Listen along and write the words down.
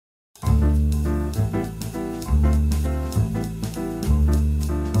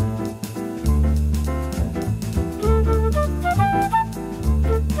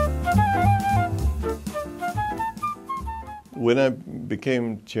when I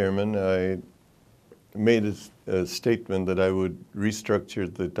became chairman, I made a statement that I would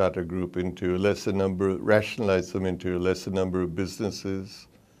restructure the Tata Group into a lesser number, rationalize them into a lesser number of businesses.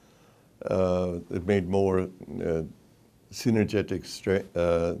 It made more synergetic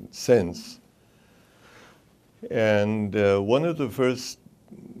sense. And one of the first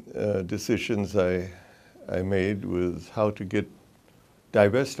decisions I made was how to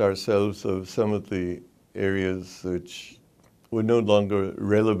divest ourselves of some of the areas which were no longer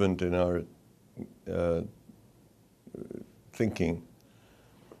relevant in our thinking.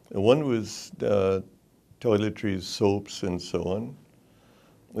 One was toiletries, soaps, and so on,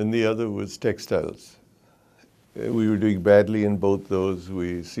 and the other was textiles. We were doing badly in both those.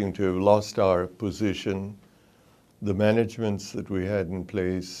 We seemed to have lost our position. The managements that we had in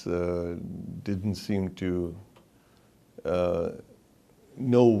place didn't seem to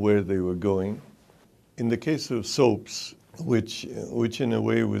know where they were going. In the case of soaps, which in a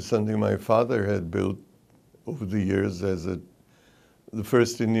way was something my father had built over the years as the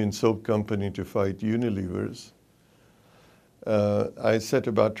first Indian soap company to fight Unilevers, I set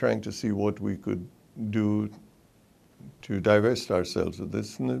about trying to see what we could do to divest ourselves of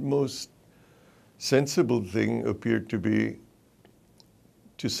this. And the most sensible thing appeared to be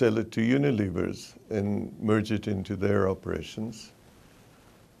to sell it to Unilevers and merge it into their operations,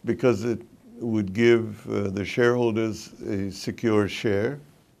 because it would give the shareholders a secure share,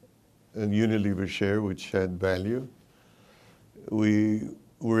 a Unilever share which had value. We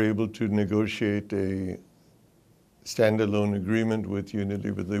were able to negotiate a standalone agreement with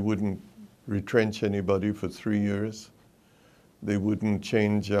Unilever. They wouldn't retrench anybody for 3 years. They wouldn't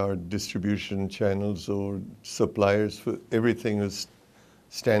change our distribution channels or suppliers. Everything was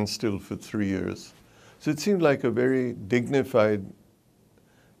standstill for 3 years. So it seemed like a very dignified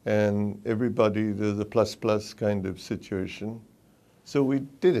and everybody, there's a plus kind of situation. So we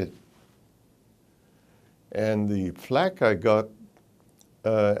did it. And the flack I got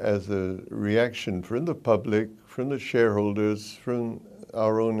as a reaction from the public, from the shareholders, from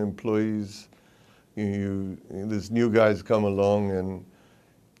our own employees, these new guys come along and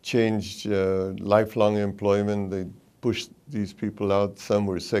changed lifelong employment. They pushed these people out. Some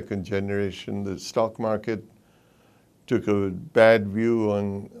were second generation. The stock market took a bad view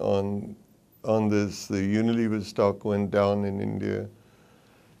on this. The Unilever stock went down in India.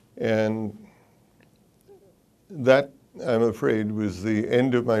 And that, I'm afraid, was the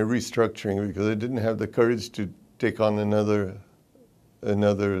end of my restructuring, because I didn't have the courage to take on another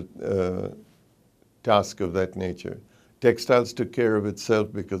task of that nature. Textiles took care of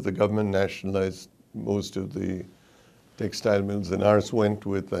itself because the government nationalized most of the textile mills, and ours went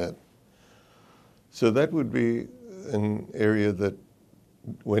with that. So that would be an area that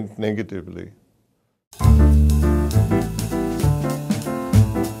went negatively.